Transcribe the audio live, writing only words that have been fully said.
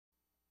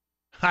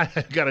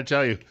I got to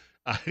tell you,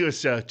 I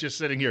was just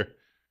sitting here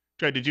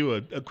trying to do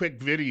a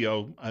quick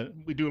video.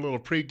 We do a little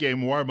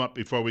pregame warm up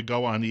before we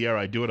go on the air.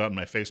 I do it on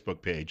my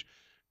Facebook page.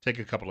 Take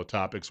a couple of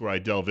topics where I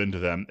delve into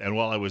them. And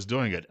while I was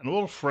doing it, an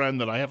old friend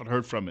that I haven't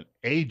heard from in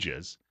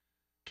ages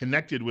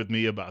connected with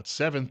me about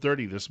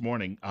 7:30 this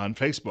morning on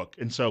Facebook.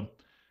 And so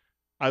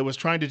I was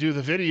trying to do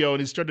the video and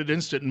he started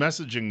instant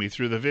messaging me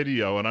through the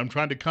video. And I'm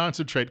trying to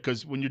concentrate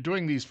because when you're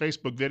doing these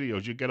Facebook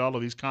videos, you get all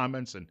of these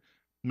comments and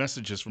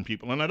messages from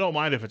people. And I don't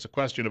mind if it's a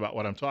question about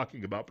what I'm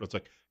talking about, but it's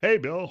like, hey,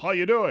 Bill, how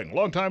you doing?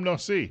 Long time no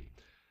see.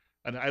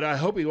 And I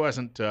hope he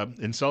wasn't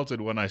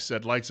insulted when I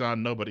said lights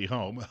on, nobody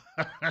home.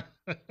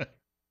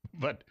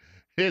 But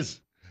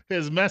his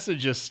his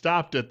messages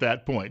stopped at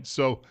that point.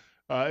 So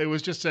it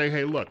was just saying,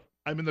 hey, look,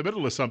 I'm in the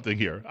middle of something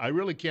here. I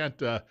really can't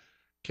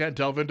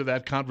delve into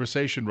that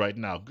conversation right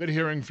now. Good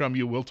hearing from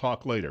you. We'll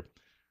talk later.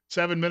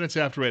 7 minutes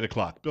after 8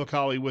 o'clock. Bill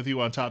Colley with you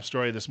on Top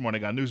Story this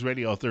morning on News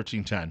Radio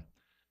 1310.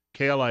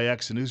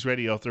 KLIX and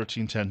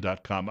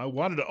newsradio1310.com. I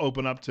wanted to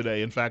open up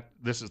today. In fact,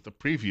 this is the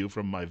preview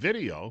from my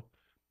video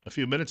a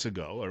few minutes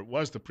ago, or it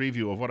was the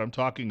preview of what I'm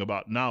talking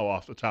about now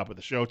off the top of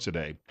the show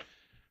today.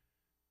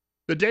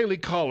 The Daily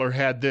Caller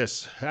had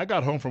this. I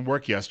got home from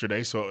work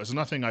yesterday, so it was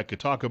nothing I could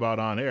talk about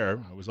on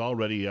air. I was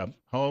already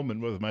home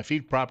and with my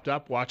feet propped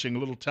up watching a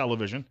little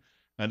television,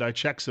 and I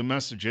checked some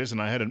messages,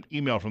 and I had an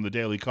email from the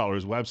Daily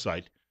Caller's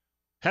website.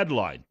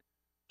 Headline,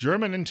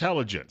 German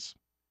intelligence.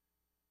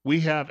 We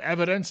have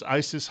evidence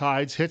ISIS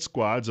hides hit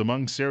squads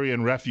among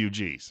Syrian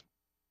refugees.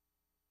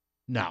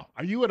 Now,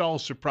 are you at all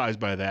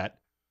surprised by that?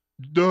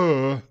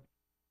 Duh.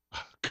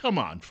 Come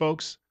on,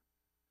 folks.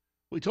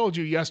 We told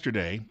you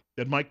yesterday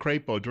that Mike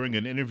Crapo, during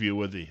an interview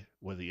with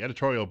the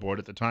editorial board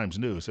at the Times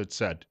News, had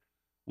said,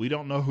 we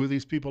don't know who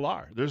these people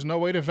are. There's no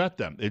way to vet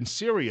them. In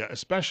Syria,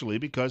 especially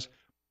because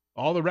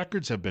all the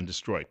records have been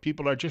destroyed.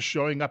 People are just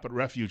showing up at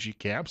refugee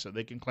camps and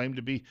they can claim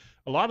to be,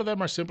 a lot of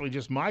them are simply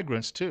just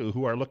migrants too,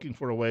 who are looking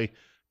for a way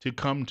to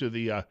come to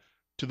the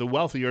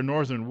wealthier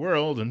northern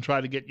world and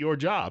try to get your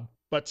job.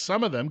 But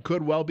some of them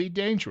could well be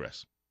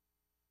dangerous.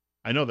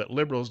 I know that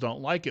liberals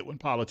don't like it when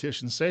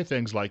politicians say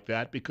things like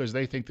that because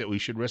they think that we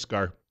should risk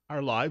our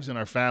lives and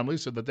our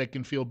families so that they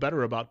can feel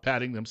better about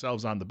patting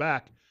themselves on the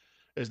back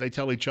as they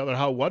tell each other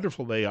how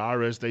wonderful they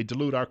are as they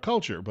dilute our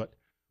culture. But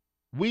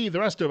we,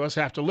 the rest of us,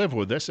 have to live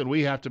with this, and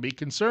we have to be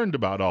concerned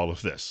about all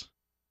of this.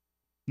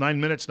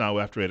 9 minutes now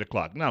after 8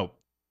 o'clock. Now,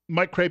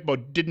 Mike Crapo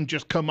didn't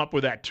just come up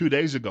with that 2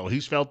 days ago.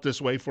 He's felt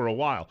this way for a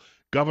while.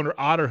 Governor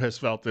Otter has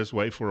felt this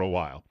way for a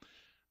while.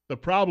 The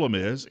problem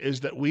is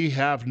that we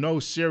have no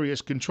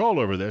serious control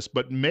over this,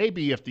 but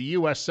maybe if the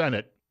U.S.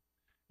 Senate,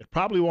 it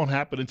probably won't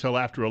happen until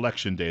after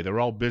Election Day. They're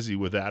all busy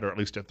with that, or at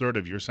least a third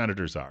of your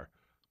senators are.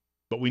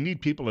 But we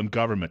need people in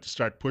government to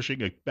start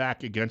pushing it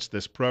back against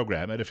this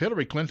program. And if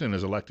Hillary Clinton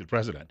is elected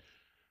president,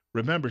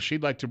 remember,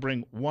 she'd like to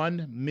bring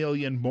 1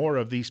 million more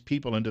of these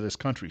people into this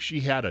country.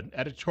 She had an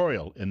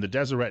editorial in the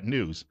Deseret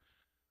News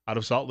out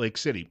of Salt Lake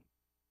City.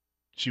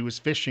 She was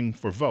fishing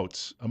for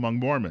votes among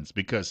Mormons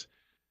because,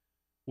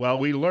 well,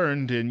 we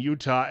learned in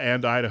Utah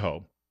and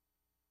Idaho,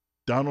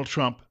 Donald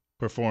Trump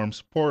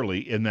performs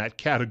poorly in that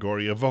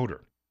category of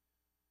voter.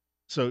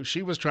 So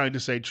she was trying to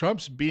say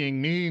Trump's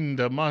being mean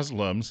to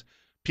Muslims.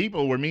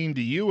 People were mean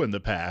to you in the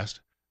past.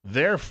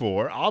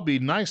 Therefore, I'll be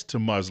nice to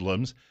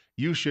Muslims.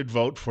 You should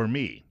vote for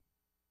me.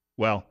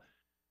 Well,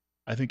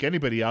 I think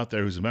anybody out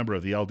there who's a member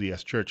of the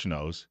LDS Church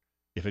knows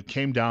if it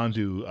came down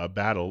to a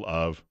battle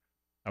of,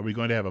 are we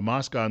going to have a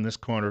mosque on this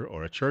corner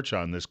or a church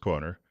on this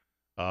corner,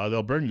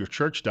 they'll burn your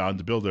church down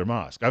to build their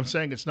mosque. I'm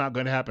saying it's not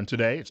going to happen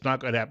today. It's not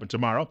going to happen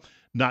tomorrow,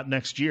 not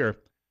next year.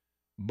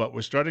 But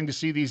we're starting to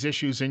see these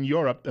issues in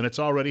Europe, and it's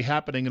already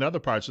happening in other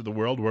parts of the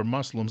world where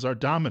Muslims are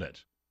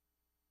dominant.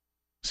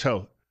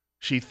 So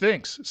she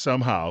thinks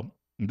somehow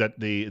that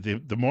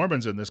the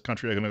Mormons in this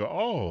country are going to go,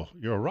 oh,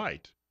 you're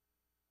right.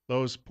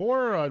 Those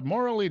poor,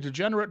 morally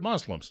degenerate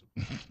Muslims.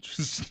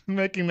 Just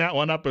making that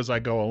one up as I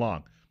go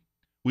along.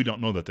 We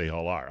don't know that they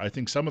all are. I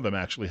think some of them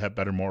actually have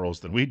better morals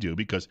than we do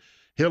because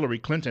Hillary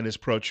Clinton is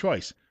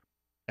pro-choice,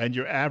 and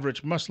your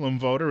average Muslim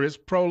voter is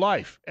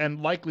pro-life,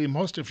 and likely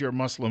most of your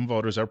Muslim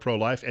voters are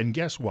pro-life, and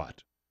guess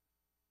what?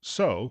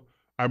 So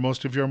are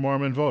most of your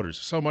Mormon voters.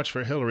 So much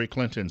for Hillary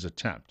Clinton's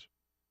attempt.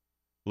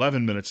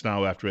 11 minutes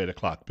now after 8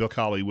 o'clock. Bill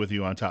Colley with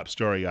you on Top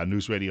Story on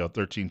News Radio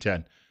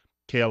 1310,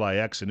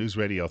 KLIX and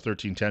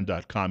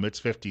newsradio1310.com. It's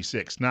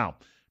 56. Now,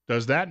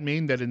 does that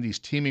mean that in these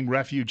teeming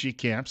refugee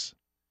camps,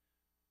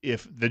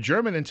 if the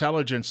German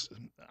intelligence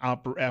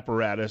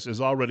apparatus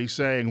is already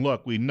saying,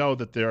 look, we know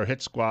that there are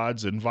hit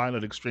squads and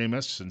violent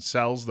extremists and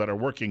cells that are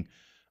working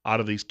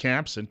out of these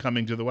camps and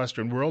coming to the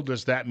Western world,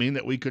 does that mean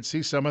that we could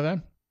see some of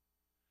them?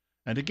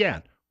 And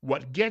again,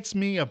 what gets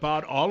me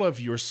about all of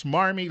your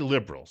smarmy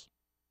liberals,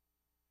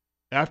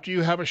 after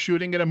you have a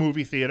shooting at a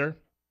movie theater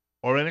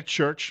or in a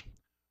church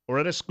or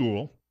at a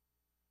school,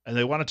 and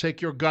they want to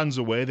take your guns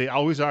away, they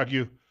always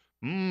argue,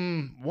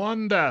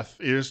 one death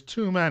is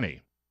too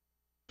many.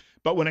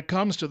 But when it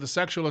comes to the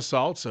sexual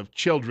assaults of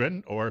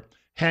children or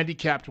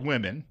handicapped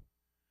women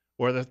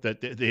or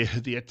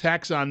the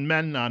attacks on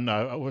men on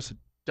was it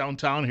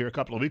downtown here a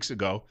couple of weeks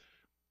ago,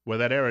 where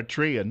that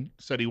Eritrean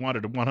said he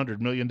wanted a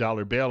 $100 million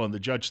bail, and the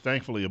judge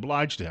thankfully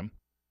obliged him.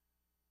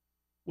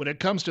 When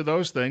it comes to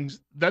those things,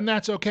 then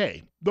that's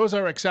okay. Those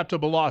are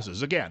acceptable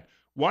losses. Again,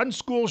 one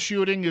school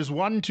shooting is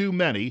one too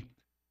many,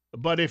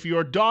 but if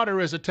your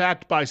daughter is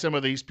attacked by some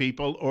of these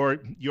people, or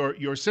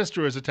your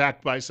sister is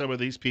attacked by some of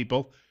these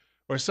people,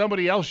 or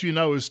somebody else you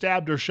know is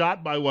stabbed or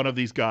shot by one of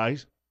these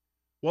guys,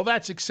 well,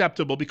 that's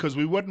acceptable because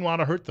we wouldn't want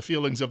to hurt the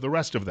feelings of the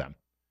rest of them.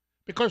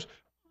 Because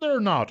they're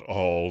not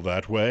all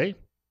that way.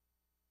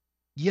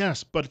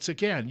 Yes, but it's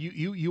again,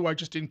 you are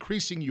just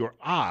increasing your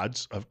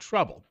odds of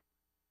trouble.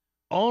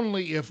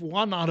 Only if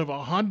 1 out of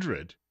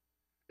 100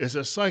 is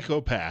a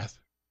psychopath,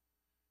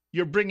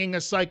 you're bringing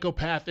a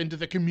psychopath into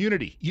the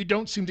community. You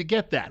don't seem to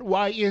get that.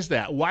 Why is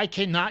that? Why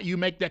cannot you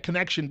make that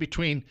connection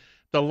between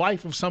the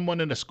life of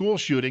someone in a school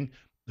shooting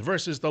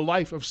versus the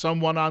life of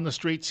someone on the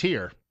streets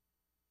here?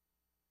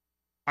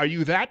 Are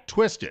you that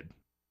twisted?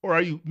 Or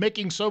are you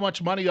making so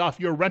much money off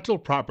your rental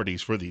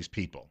properties for these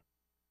people?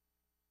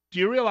 Do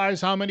you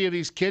realize how many of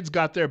these kids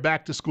got their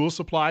back-to-school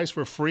supplies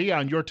for free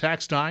on your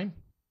tax time?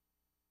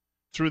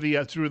 Through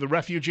the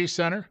refugee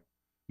center?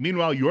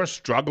 Meanwhile, you're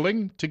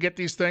struggling to get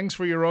these things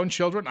for your own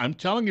children? I'm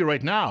telling you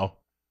right now,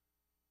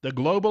 the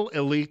global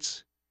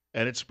elites,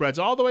 and it spreads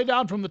all the way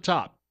down from the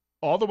top,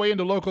 all the way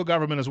into local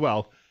government as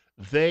well,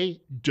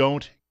 they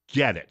don't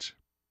get it.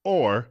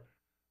 Or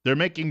they're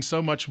making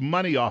so much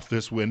money off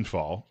this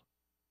windfall,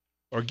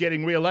 or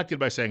getting reelected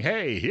by saying,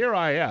 hey, here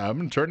I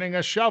am turning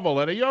a shovel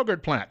at a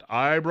yogurt plant.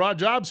 I brought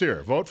jobs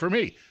here. Vote for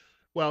me.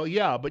 Well,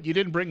 yeah, but you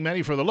didn't bring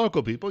many for the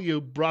local people.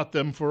 You brought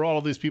them for all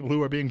of these people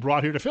who are being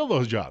brought here to fill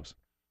those jobs.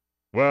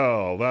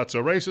 Well, that's a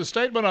racist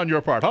statement on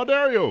your part. How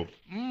dare you?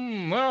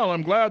 Well,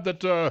 I'm glad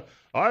that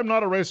I'm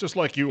not a racist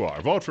like you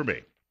are. Vote for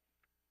me.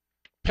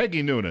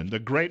 Peggy Noonan, the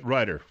great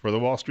writer for the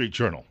Wall Street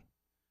Journal.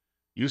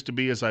 Used to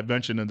be, as I've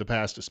mentioned in the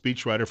past, a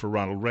speechwriter for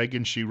Ronald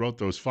Reagan. She wrote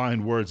those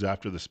fine words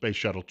after the Space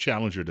Shuttle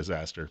Challenger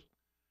disaster.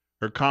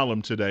 Her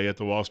column today at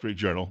the Wall Street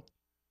Journal,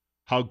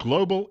 How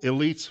Global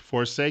Elites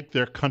Forsake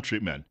Their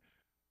Countrymen.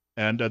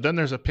 And then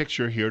there's a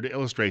picture here to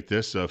illustrate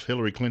this of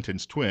Hillary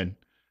Clinton's twin.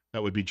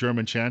 That would be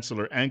German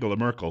Chancellor Angela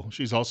Merkel.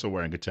 She's also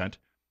wearing a tent.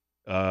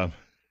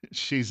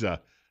 She's the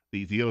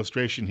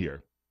illustration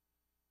here.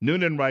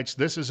 Noonan writes,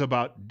 this is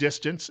about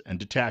distance and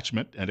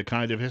detachment and a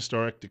kind of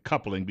historic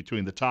decoupling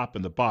between the top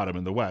and the bottom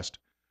in the West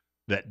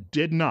that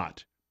did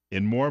not,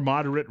 in more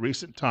moderate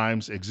recent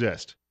times,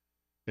 exist.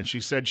 And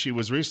she said she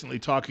was recently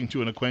talking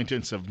to an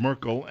acquaintance of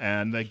Merkel,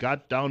 and they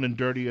got down and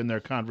dirty in their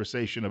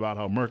conversation about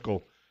how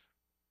Merkel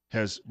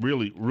has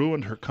really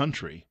ruined her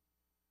country,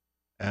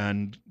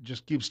 and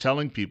just keeps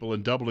telling people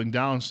and doubling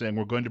down, saying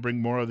we're going to bring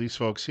more of these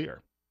folks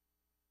here.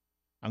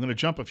 I'm going to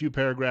jump a few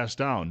paragraphs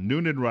down.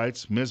 Noonan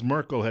writes, Ms.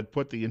 Merkel had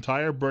put the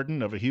entire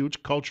burden of a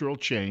huge cultural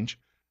change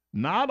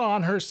not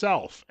on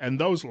herself and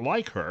those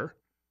like her,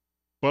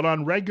 but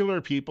on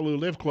regular people who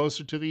live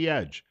closer to the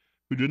edge,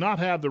 who do not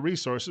have the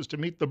resources to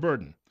meet the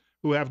burden,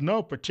 who have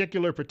no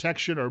particular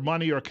protection or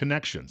money or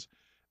connections.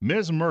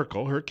 Ms.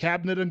 Merkel, her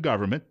cabinet and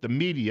government, the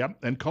media,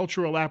 and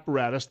cultural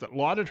apparatus that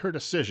lauded her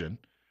decision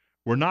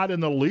were not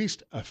in the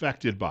least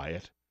affected by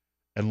it,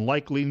 and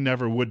likely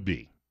never would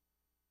be.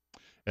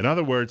 In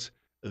other words,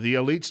 the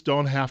elites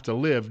don't have to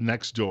live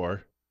next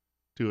door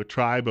to a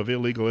tribe of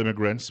illegal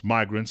immigrants,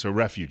 migrants, or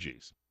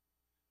refugees.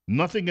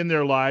 Nothing in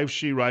their lives,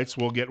 she writes,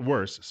 will get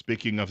worse,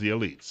 speaking of the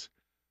elites.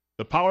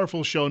 The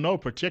powerful show no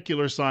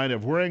particular sign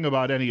of worrying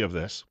about any of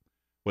this.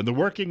 When the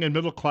working and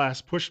middle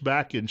class pushed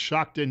back in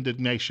shocked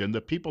indignation, the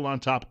people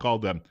on top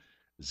called them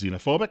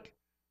xenophobic,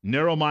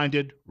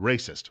 narrow-minded,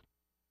 racist.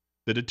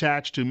 The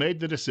detached who made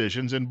the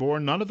decisions and bore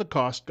none of the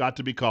cost got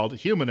to be called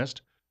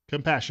humanist,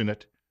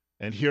 compassionate,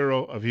 and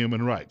hero of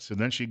human rights. And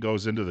then she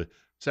goes into the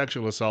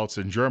sexual assaults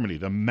in Germany,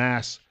 the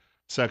mass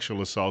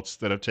sexual assaults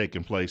that have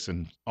taken place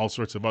and all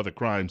sorts of other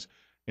crimes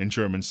in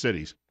German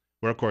cities,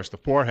 where, of course, the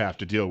poor have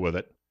to deal with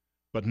it,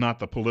 but not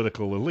the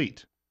political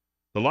elite.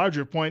 The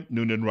larger point,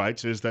 Noonan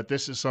writes, is that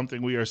this is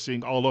something we are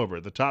seeing all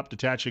over, the top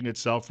detaching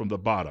itself from the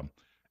bottom.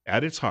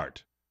 At its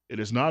heart, it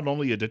is not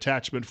only a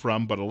detachment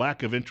from, but a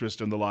lack of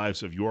interest in the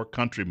lives of your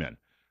countrymen,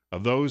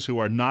 of those who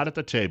are not at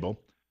the table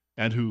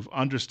and who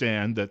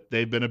understand that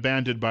they've been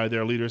abandoned by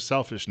their leaders'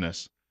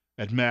 selfishness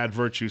and mad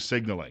virtue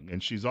signaling.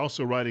 And she's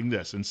also writing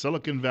this, in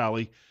Silicon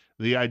Valley,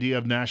 the idea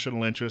of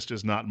national interest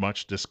is not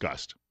much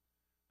discussed.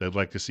 They'd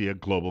like to see a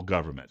global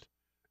government.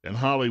 In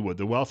Hollywood,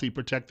 the wealthy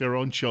protect their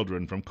own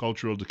children from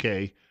cultural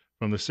decay,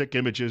 from the sick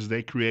images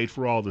they create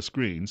for all the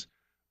screens,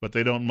 but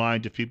they don't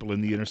mind if people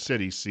in the inner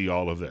cities see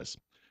all of this.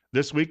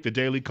 This week, the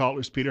Daily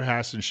Caller's Peter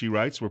Hasson, she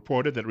writes,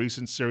 reported that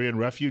recent Syrian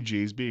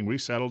refugees being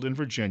resettled in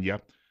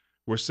Virginia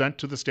were sent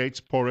to the state's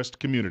poorest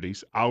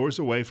communities, hours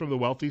away from the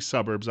wealthy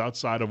suburbs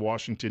outside of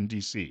Washington,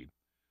 D.C.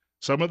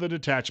 Some of the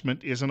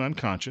detachment isn't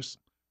unconscious.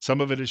 Some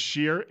of it is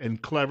sheer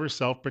and clever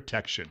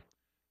self-protection.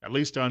 At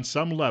least on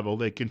some level,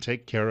 they can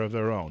take care of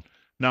their own.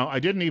 Now, I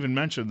didn't even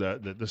mention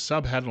the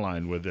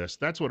sub-headline with this.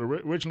 That's what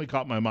originally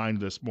caught my mind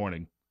this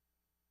morning.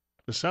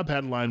 The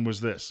subheadline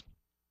was this: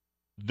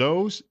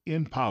 those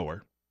in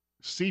power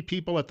see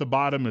people at the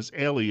bottom as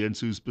aliens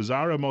whose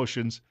bizarre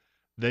emotions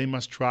they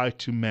must try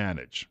to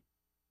manage.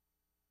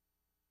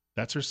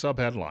 That's her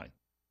subheadline.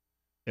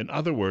 In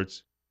other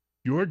words,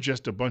 you're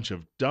just a bunch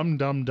of dumb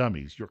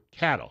dummies. You're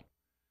cattle.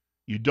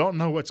 You don't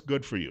know what's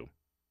good for you.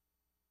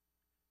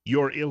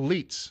 Your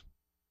elites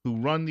who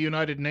run the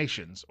United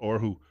Nations or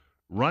who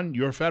run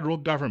your federal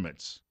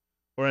governments,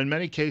 or in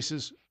many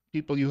cases,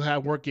 people you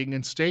have working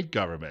in state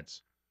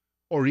governments,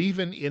 or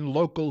even in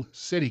local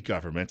city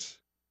governments,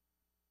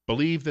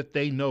 believe that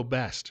they know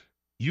best.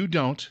 You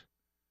don't,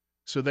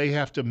 so they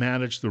have to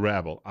manage the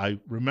rabble. I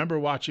remember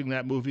watching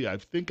that movie. I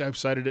think I've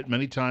cited it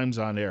many times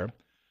on air.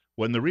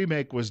 When the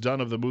remake was done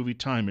of the movie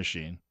Time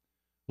Machine,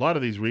 a lot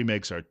of these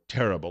remakes are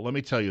terrible. Let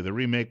me tell you, the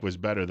remake was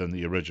better than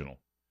the original.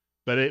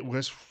 But it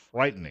was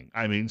frightening.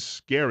 I mean,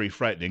 scary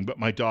frightening. But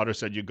my daughter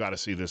said, you got to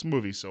see this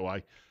movie. So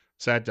I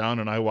sat down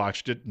and I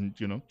watched it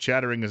and,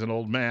 chattering as an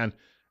old man,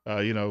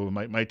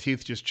 my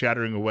teeth just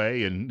chattering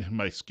away and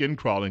my skin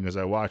crawling as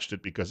I watched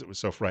it because it was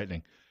so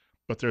frightening.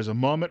 But there's a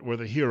moment where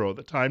the hero,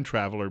 the time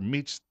traveler,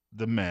 meets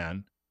the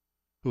man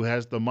who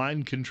has the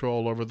mind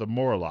control over the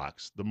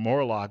Morlocks. The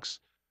Morlocks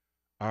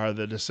are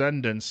the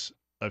descendants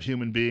of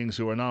human beings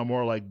who are now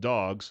more like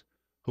dogs,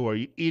 who are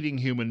eating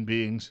human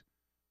beings.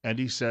 And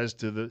he says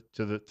to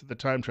the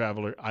time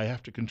traveler, I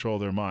have to control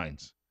their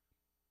minds.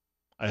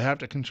 I have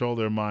to control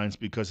their minds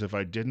because if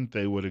I didn't,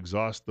 they would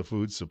exhaust the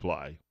food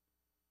supply.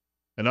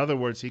 In other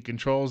words, he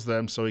controls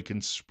them so he can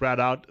spread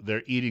out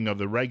their eating of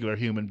the regular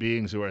human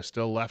beings who are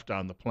still left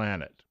on the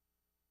planet.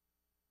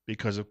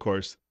 Because, of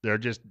course, they're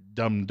just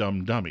dumb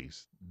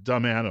dummies,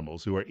 dumb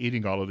animals who are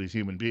eating all of these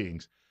human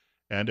beings.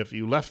 And if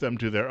you left them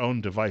to their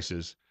own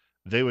devices,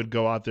 they would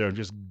go out there and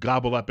just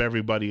gobble up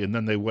everybody, and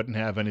then they wouldn't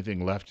have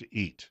anything left to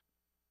eat.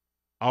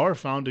 Our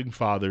founding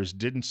fathers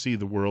didn't see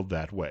the world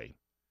that way.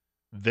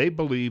 They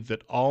believed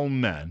that all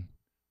men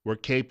were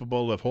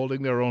capable of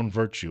holding their own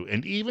virtue.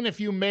 And even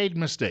if you made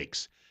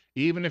mistakes,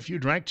 even if you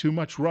drank too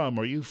much rum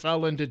or you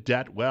fell into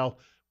debt, well,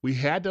 we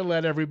had to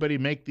let everybody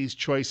make these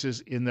choices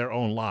in their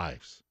own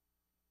lives.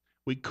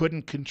 We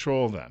couldn't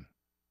control them.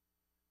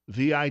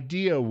 The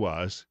idea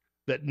was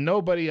that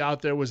nobody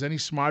out there was any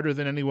smarter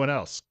than anyone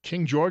else.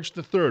 King George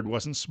III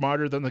wasn't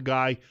smarter than the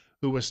guy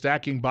who was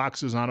stacking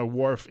boxes on a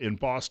wharf in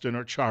Boston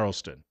or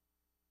Charleston.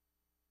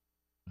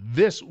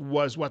 This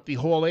was what the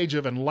whole age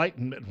of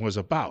enlightenment was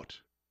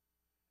about.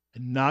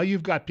 And now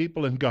you've got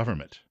people in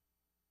government,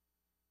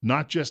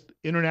 not just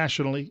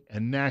internationally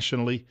and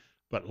nationally,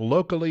 but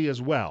locally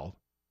as well,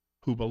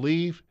 who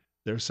believe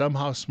they're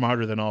somehow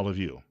smarter than all of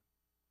you.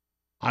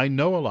 I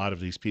know a lot of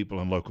these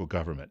people in local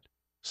government.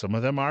 Some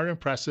of them are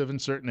impressive in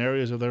certain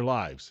areas of their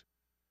lives.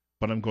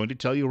 But I'm going to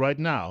tell you right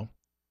now,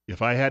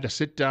 if I had to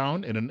sit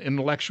down in an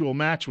intellectual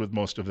match with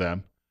most of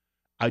them,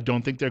 I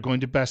don't think they're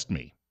going to best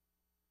me.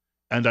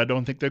 And I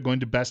don't think they're going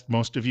to best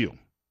most of you.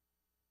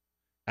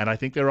 And I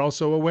think they're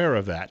also aware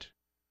of that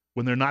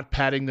when they're not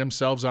patting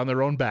themselves on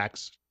their own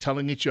backs,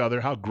 telling each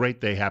other how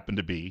great they happen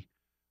to be,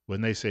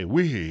 when they say,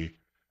 we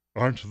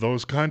aren't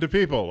those kind of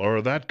people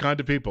or that kind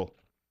of people.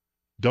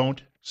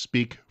 Don't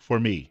speak for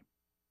me.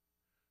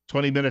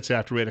 20 minutes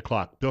after 8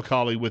 o'clock, Bill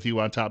Colley with you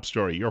on Top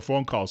Story. Your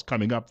phone calls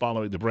coming up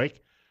following the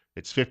break.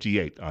 It's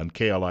 58 on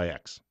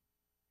KLIX.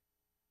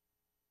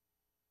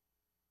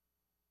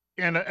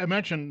 And I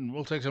mentioned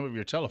we'll take some of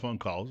your telephone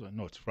calls. I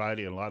know it's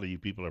Friday, and a lot of you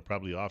people are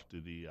probably off to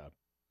the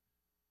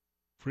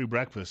free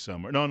breakfast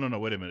somewhere. No,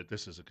 wait a minute.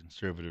 This is a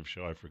conservative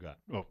show. I forgot.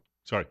 Oh,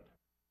 sorry.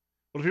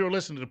 Well, if you were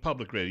listening to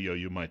public radio,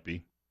 you might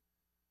be.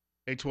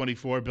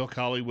 824, Bill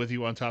Colley with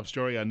you on Top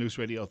Story on News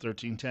Radio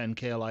 1310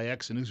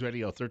 KLIX and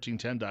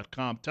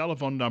newsradio1310.com.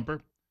 Telephone number,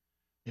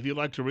 if you'd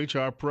like to reach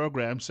our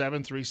program,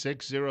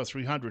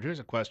 736-0300. Here's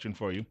a question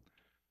for you.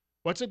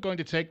 What's it going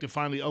to take to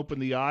finally open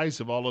the eyes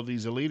of all of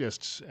these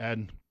elitists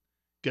and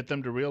get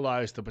them to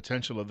realize the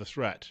potential of the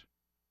threat?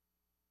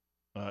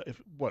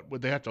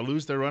 Would they have to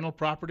lose their rental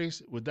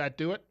properties? Would that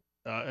do it?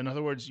 In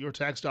other words, your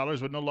tax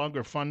dollars would no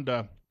longer fund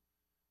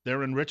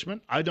their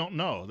enrichment? I don't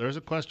know. There's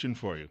a question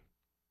for you.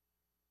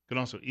 You can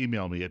also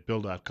email me at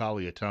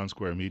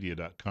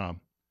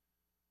bill.colley@townsquaremedia.com.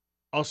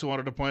 Also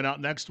wanted to point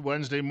out next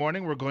Wednesday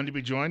morning, we're going to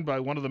be joined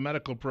by one of the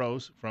medical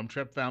pros from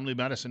Tripp Family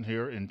Medicine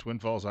here in Twin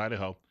Falls,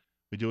 Idaho.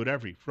 We do it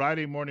every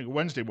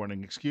Wednesday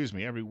morning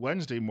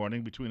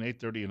between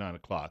 8:30 and 9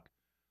 o'clock.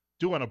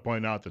 Do want to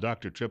point out the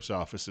Dr. Tripp's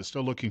office is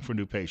still looking for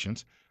new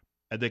patients,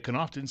 and they can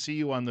often see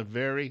you on the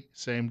very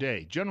same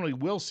day. Generally,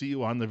 we'll see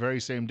you on the very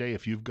same day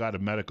if you've got a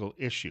medical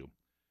issue.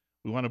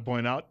 We want to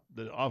point out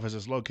the office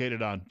is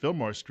located on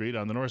Fillmore Street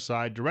on the north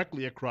side,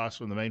 directly across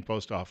from the main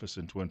post office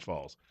in Twin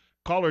Falls.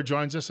 Caller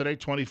joins us at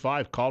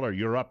 8:25. Caller,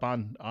 you're up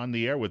on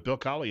the air with Bill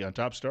Colley on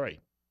Top Story.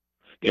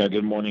 Yeah,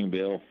 good morning,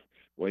 Bill.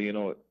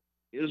 Well,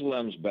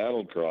 Islam's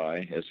battle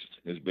cry has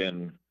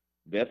been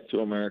death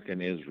to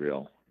American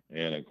Israel.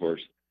 And, of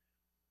course,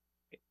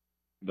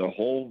 the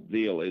whole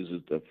deal is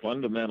that the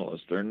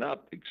fundamentalists, they're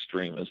not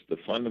extremists, the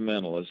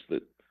fundamentalists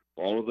that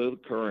follow the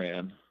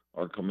Quran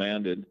are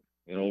commanded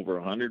in over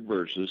 100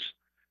 verses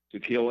to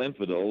kill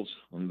infidels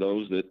and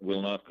those that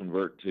will not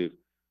convert to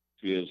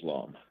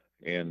Islam.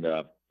 And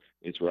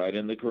it's right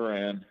in the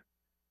Quran.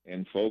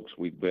 And folks,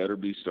 we better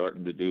be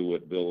starting to do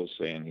what Bill is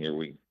saying here.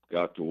 We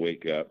got to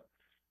wake up.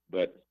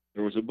 But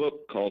there was a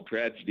book called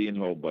Tragedy and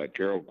Hope by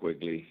Carol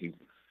Quigley.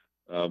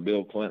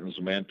 Bill Clinton's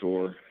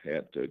mentor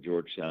at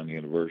Georgetown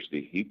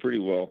University. He pretty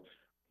well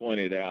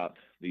pointed out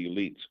the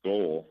elite's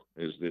goal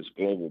is this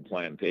global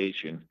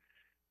plantation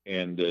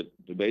and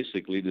to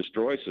basically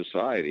destroy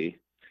society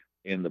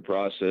in the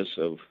process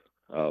of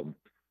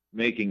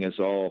making us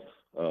all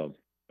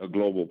a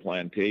global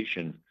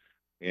plantation,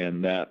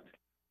 and that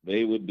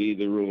they would be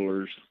the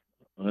rulers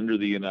under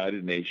the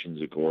United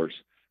Nations, of course,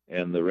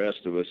 and the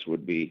rest of us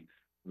would be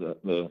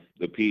the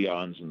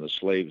peons and the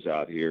slaves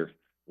out here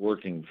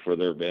working for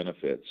their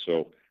benefit.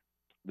 So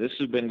this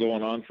has been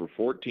going on for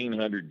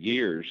 1,400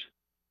 years,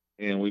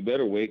 and we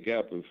better wake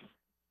up if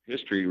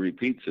history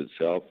repeats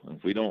itself.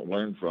 If we don't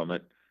learn from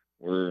it,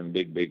 we're in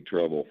big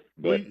trouble.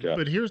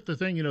 But here's the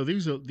thing,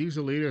 these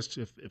elitists,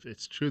 if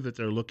it's true that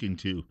they're looking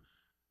to,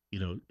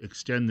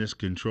 extend this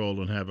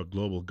control and have a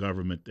global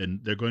government,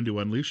 then they're going to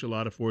unleash a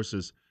lot of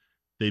forces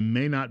they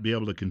may not be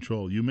able to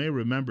control. You may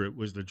remember it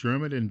was the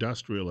German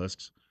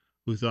industrialists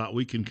who thought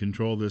we can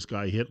control this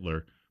guy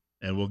Hitler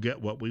and we'll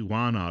get what we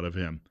want out of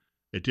him.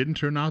 It didn't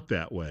turn out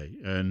that way,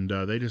 and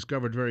they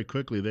discovered very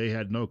quickly they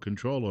had no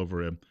control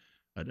over him.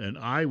 And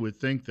I would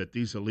think that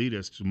these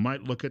elitists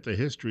might look at the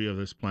history of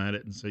this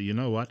planet and say, you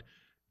know what,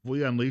 if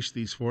we unleash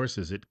these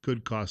forces, it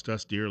could cost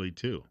us dearly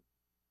too.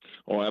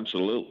 Oh,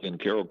 absolutely. And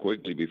Carol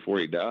Quigley, before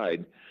he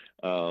died,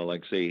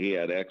 like say, he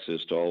had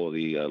access to all of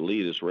the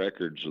elitist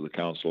records of the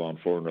Council on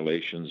Foreign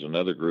Relations and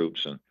other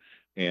groups,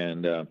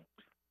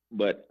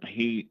 but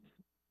he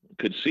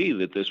could see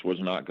that this was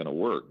not going to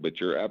work. But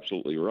you're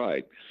absolutely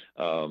right.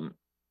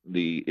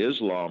 The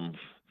Islam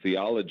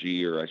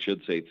theology, or I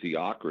should say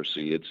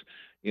theocracy, it's,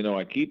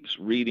 I keep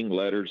reading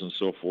letters and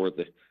so forth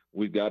that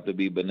we've got to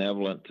be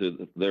benevolent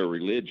to their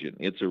religion.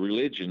 It's a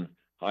religion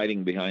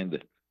hiding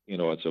behind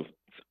it's a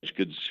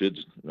should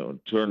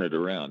turn it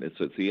around. It's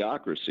a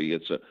theocracy.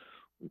 It's a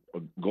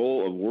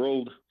goal of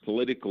world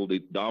political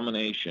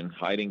domination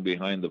hiding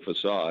behind the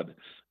facade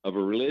of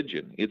a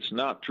religion. It's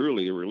not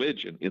truly a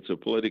religion. It's a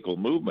political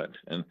movement.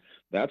 And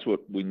that's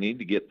what we need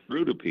to get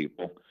through to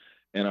people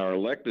and our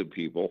elected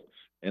people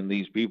and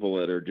these people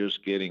that are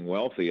just getting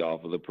wealthy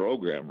off of the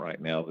program right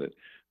now, that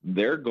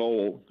their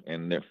goal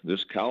and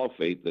this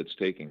caliphate that's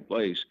taking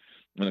place.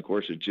 And of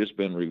course, it's just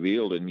been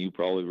revealed, and you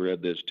probably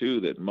read this too,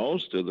 that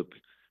most of the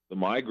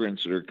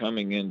migrants that are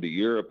coming into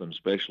Europe and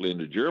especially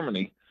into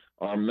Germany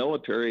are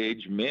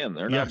military-age men.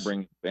 They're not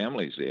bringing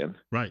families in.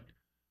 Right,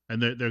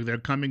 and they're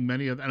coming.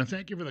 Many of, and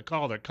thank you for the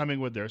call. They're coming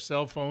with their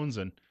cell phones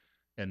and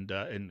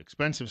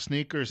expensive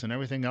sneakers and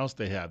everything else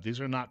they have. These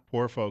are not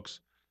poor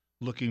folks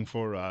looking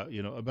for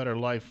a better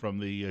life from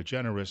the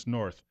generous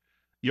North.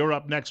 You're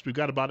up next. We've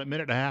got about a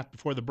minute and a half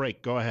before the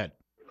break. Go ahead.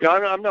 Yeah,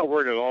 I'm not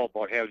worried at all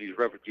about having these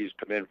refugees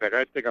come in. In fact,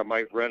 I think I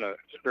might rent a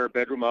spare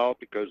bedroom out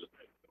because,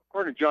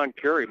 according to John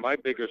Kerry, my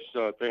biggest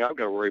thing I've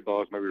got to worry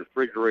about is my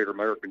refrigerator,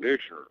 my air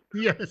conditioner.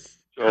 Yes.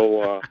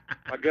 So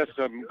I guess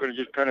I'm going to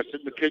just kind of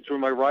sit in the kitchen with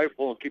my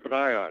rifle and keep an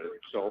eye on it.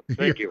 So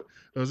thank you.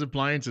 Those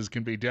appliances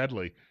can be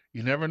deadly.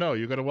 You never know.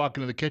 You're going to walk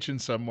into the kitchen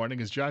some morning,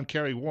 as John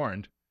Kerry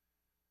warned.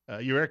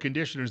 Your air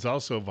conditioner is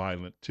also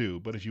violent, too.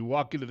 But if you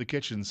walk into the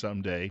kitchen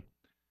someday,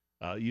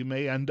 you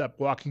may end up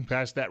walking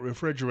past that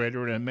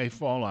refrigerator and it may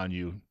fall on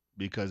you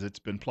because it's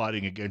been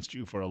plotting against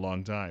you for a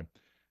long time.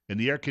 And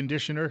the air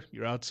conditioner,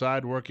 you're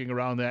outside working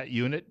around that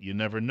unit, you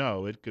never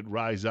know. It could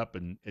rise up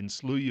and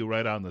slew you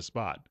right on the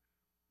spot.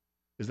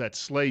 Is that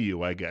slay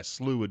you, I guess.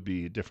 Slew would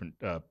be different.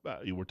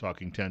 You were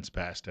talking tense,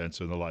 past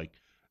tense, and the like.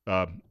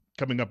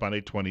 Coming up on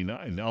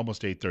 8:29,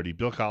 almost 8:30.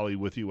 Bill Colley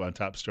with you on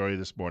Top Story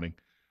this morning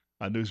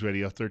on News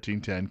Radio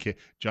 1310.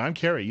 John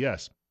Kerry,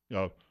 yes.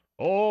 As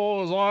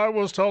I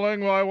was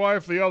telling my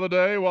wife the other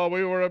day while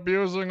we were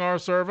abusing our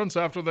servants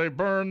after they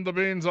burned the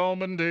Beans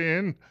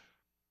Almondine,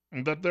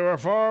 that there are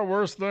far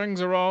worse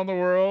things around the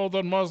world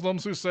than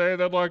Muslims who say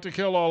they'd like to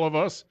kill all of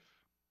us.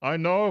 I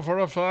know for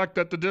a fact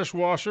that the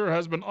dishwasher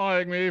has been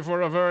eyeing me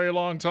for a very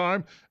long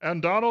time,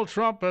 and Donald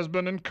Trump has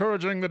been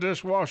encouraging the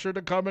dishwasher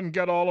to come and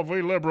get all of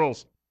we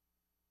liberals.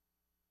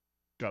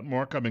 Got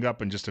more coming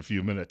up in just a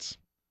few minutes.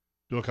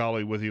 Bill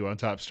Colley with you on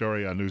Top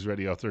Story on News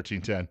Radio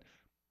 1310,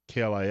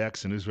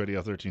 KLIX and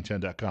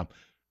newsradio1310.com.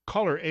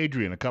 Caller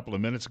Adrian a couple of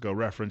minutes ago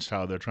referenced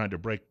how they're trying to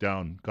break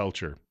down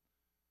culture.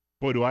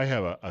 Boy, do I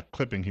have a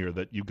clipping here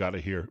that you got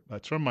to hear.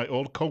 It's from my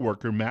old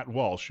coworker, Matt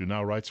Walsh, who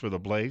now writes for The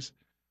Blaze.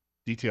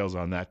 Details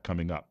on that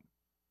coming up.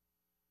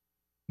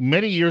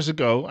 Many years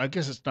ago, I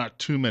guess it's not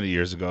too many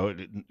years ago,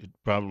 it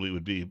probably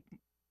would be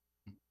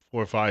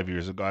 4 or 5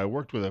 years ago, I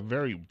worked with a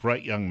very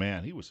bright young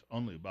man. He was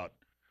only about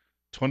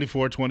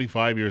 24,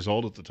 25 years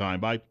old at the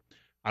time.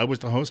 I was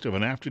the host of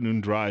an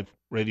afternoon drive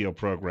radio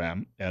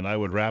program, and I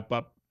would wrap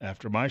up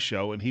after my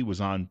show, and he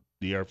was on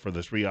the air for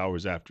the 3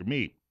 hours after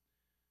me.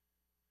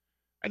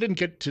 I didn't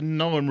get to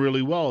know him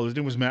really well. His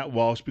name was Matt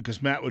Walsh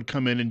because Matt would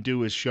come in and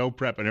do his show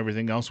prep and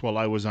everything else while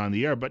I was on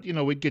the air. But,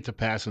 we'd get to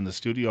pass in the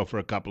studio for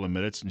a couple of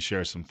minutes and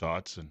share some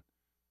thoughts. And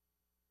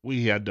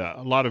we had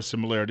a lot of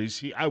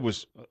similarities. I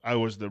was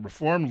the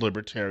reformed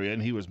libertarian.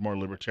 He was more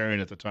libertarian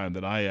at the time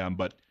than I am.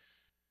 But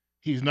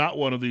he's not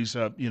one of these,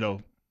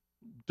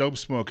 dope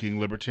smoking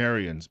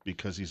libertarians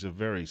because he's a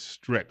very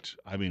strict,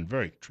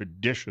 very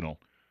traditional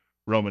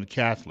Roman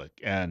Catholic.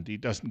 And he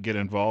doesn't get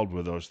involved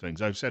with those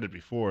things. I've said it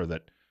before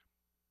that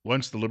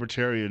once the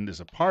Libertarian is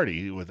a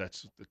party,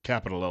 that's the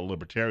capital L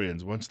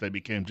Libertarians, once they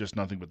became just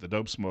nothing but the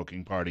dope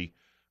smoking party,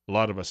 a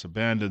lot of us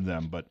abandoned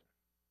them. But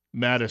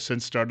Matt has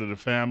since started a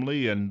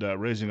family and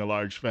raising a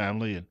large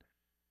family, and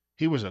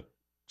he was a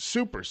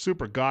super,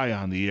 super guy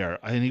on the air,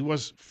 and he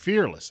was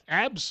fearless,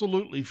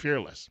 absolutely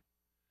fearless.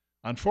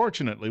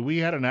 Unfortunately, we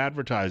had an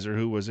advertiser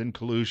who was in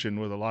collusion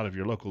with a lot of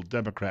your local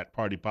Democrat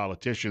Party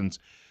politicians,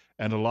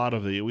 and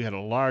we had a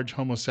large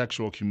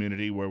homosexual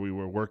community where we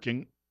were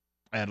working,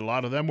 and a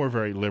lot of them were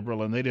very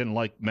liberal, and they didn't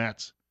like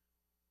Matt's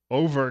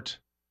overt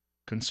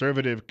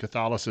conservative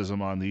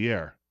Catholicism on the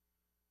air.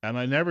 And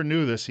I never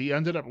knew this. He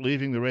ended up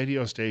leaving the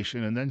radio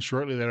station, and then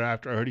shortly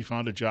thereafter, I heard he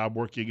found a job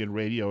working in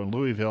radio in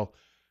Louisville.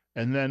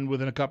 And then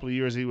within a couple of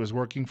years, he was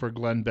working for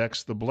Glenn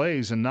Beck's The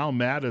Blaze, and now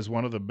Matt is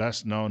one of the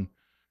best-known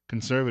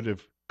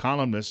conservative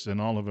columnists in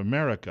all of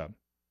America.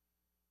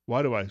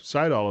 Why do I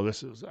cite all of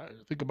this? I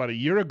think about a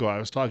year ago, I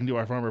was talking to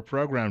our former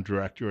program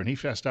director, and he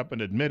fessed up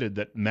and admitted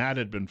that Matt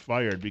had been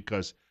fired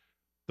because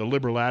the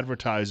liberal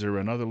advertiser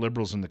and other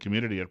liberals in the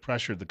community had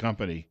pressured the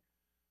company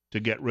to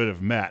get rid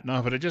of Matt. Now,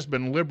 if it had just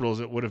been liberals,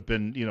 it would have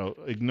been,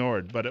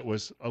 ignored, but it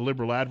was a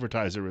liberal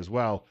advertiser as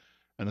well,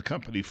 and the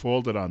company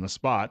folded on the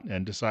spot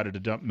and decided to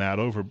dump Matt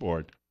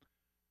overboard.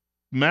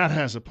 Matt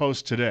has a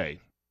post today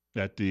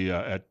at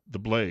the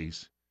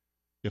Blaze.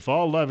 If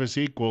all love is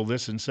equal,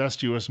 this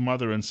incestuous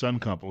mother and son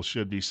couple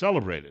should be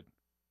celebrated.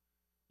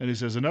 And he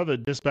says, another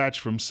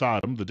dispatch from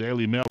Sodom, the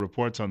Daily Mail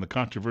reports on the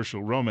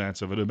controversial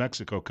romance of a New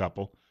Mexico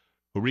couple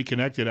who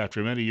reconnected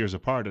after many years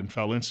apart and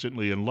fell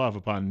instantly in love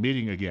upon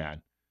meeting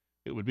again.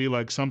 It would be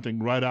like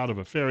something right out of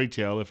a fairy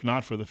tale if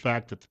not for the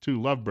fact that the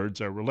two lovebirds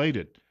are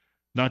related.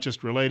 Not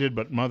just related,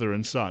 but mother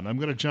and son. I'm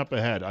going to jump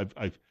ahead.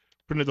 I've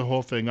printed the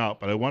whole thing out,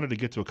 but I wanted to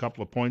get to a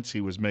couple of points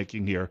he was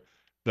making here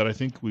that I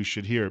think we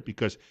should hear,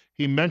 because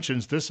he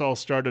mentions this all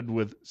started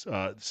with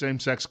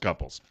same-sex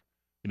couples.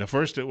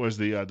 First it was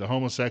the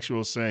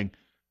homosexuals saying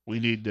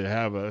we need to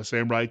have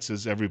same rights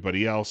as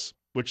everybody else,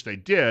 which they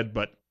did,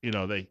 but we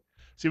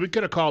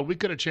could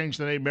have changed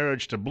the name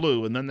marriage to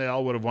blue, and then they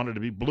all would have wanted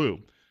to be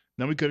blue.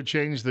 Then we could have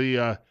changed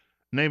the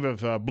name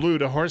of blue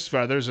to horse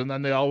feathers, and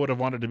then they all would have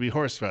wanted to be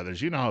horse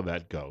feathers. You know how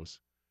that goes.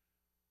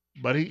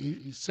 But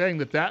he's saying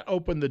that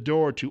opened the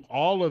door to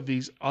all of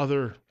these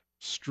other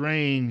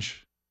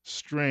strange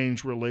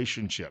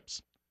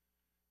relationships.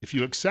 If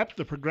you accept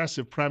the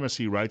progressive premise,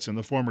 he writes in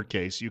the former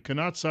case, you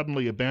cannot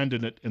suddenly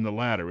abandon it in the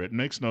latter. It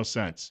makes no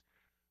sense.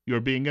 You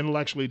are being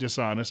intellectually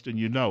dishonest, and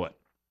you know it.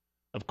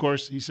 Of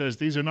course, he says,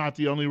 these are not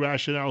the only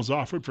rationales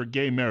offered for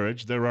gay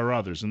marriage. There are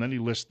others, and then he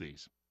lists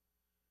these.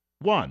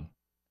 1.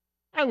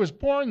 I was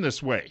born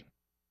this way.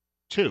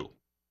 2.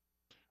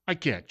 I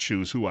can't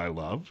choose who I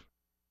love.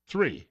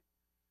 3.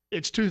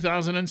 It's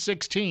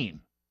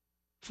 2016.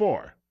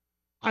 4.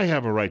 I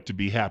have a right to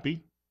be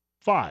happy.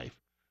 5.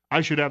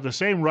 I should have the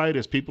same right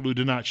as people who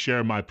do not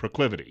share my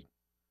proclivity.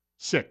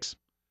 6.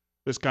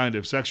 This kind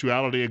of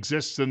sexuality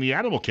exists in the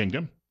animal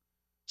kingdom.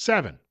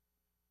 7.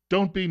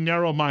 Don't be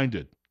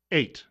narrow-minded.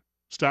 8.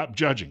 Stop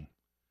judging.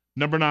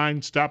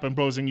 9. Stop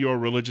imposing your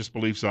religious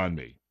beliefs on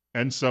me.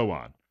 And so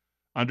on.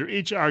 Under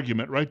each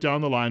argument, right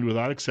down the line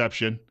without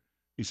exception,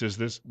 he says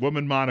this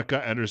woman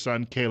Monica and her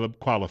son Caleb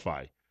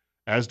qualify,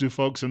 as do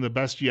folks in the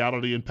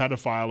bestiality and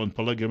pedophile and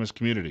polygamous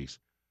communities.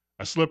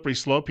 A slippery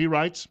slope, he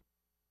writes?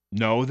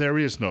 No, there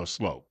is no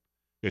slope.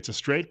 It's a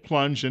straight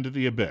plunge into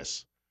the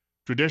abyss.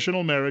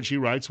 Traditional marriage, he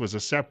writes, was a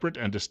separate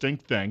and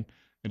distinct thing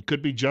and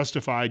could be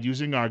justified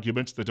using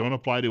arguments that don't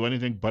apply to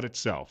anything but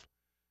itself.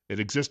 It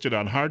existed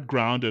on hard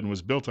ground and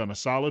was built on a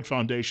solid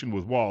foundation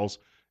with walls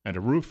and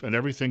a roof and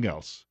everything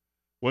else.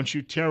 Once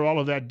you tear all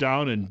of that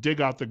down and dig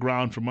out the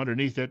ground from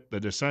underneath it, the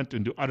descent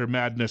into utter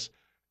madness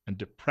and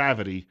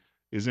depravity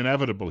is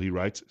inevitable, he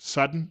writes,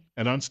 sudden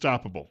and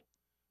unstoppable.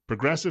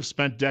 Progressives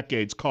spent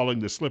decades calling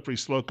the slippery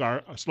slope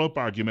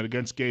argument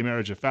against gay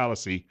marriage a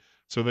fallacy,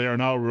 so they are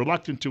now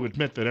reluctant to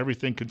admit that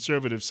everything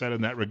conservatives said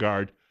in that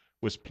regard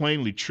was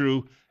plainly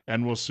true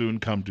and will soon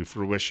come to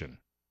fruition.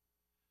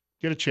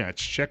 Get a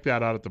chance, check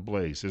that out at the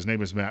Blaze. His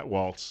name is Matt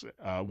Walsh,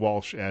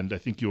 and I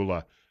think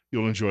you'll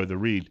enjoy the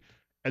read.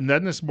 And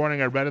then this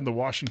morning I read in the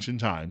Washington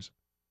Times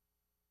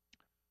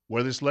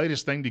where this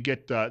latest thing to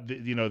get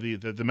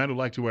the men who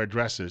like to wear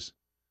dresses,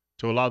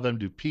 to allow them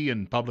to pee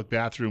in public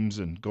bathrooms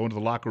and go into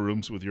the locker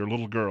rooms with your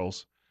little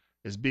girls,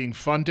 is being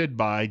funded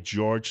by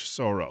George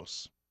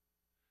Soros.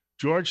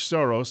 George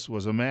Soros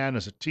was a man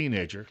as a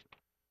teenager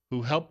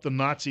who helped the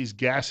Nazis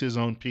gas his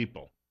own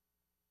people.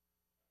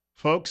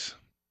 Folks,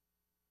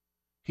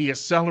 he is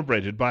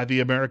celebrated by the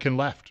American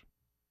left.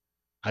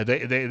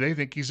 They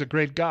think he's a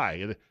great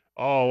guy.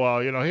 Oh, well,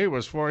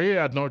 he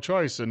had no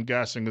choice in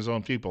gassing his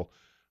own people.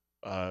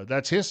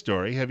 That's his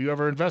story. Have you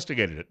ever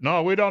investigated it?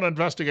 No, we don't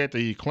investigate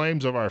the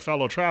claims of our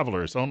fellow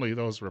travelers, only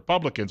those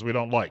Republicans we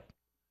don't like.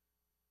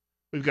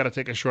 We've got to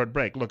take a short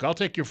break. Look, I'll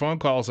take your phone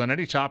calls on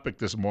any topic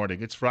this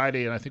morning. It's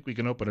Friday, and I think we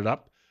can open it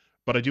up.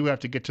 But I do have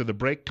to get to the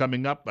break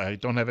coming up. I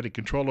don't have any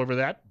control over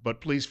that, but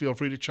please feel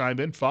free to chime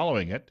in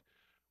following it.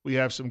 We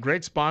have some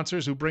great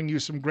sponsors who bring you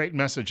some great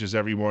messages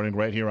every morning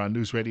right here on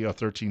News Radio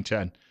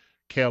 1310,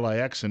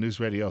 KLIX and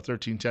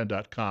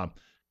newsradio1310.com.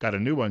 Got a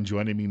new one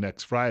joining me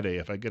next Friday.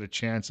 If I get a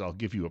chance, I'll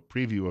give you a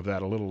preview of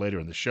that a little later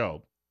in the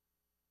show.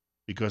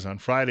 Because on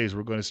Fridays,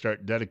 we're going to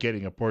start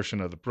dedicating a portion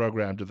of the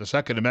program to the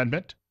Second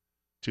Amendment,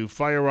 to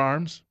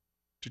firearms,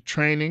 to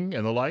training,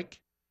 and the like.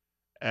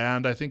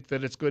 And I think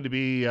that it's going to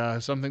be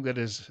something that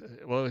is,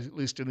 well, at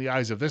least in the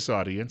eyes of this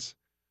audience,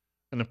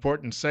 an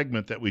important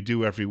segment that we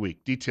do every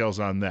week. Details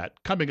on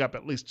that coming up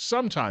at least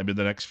sometime in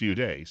the next few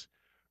days.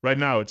 Right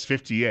now, it's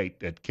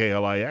 58 at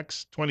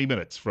KLIX, 20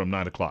 minutes from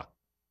 9 o'clock.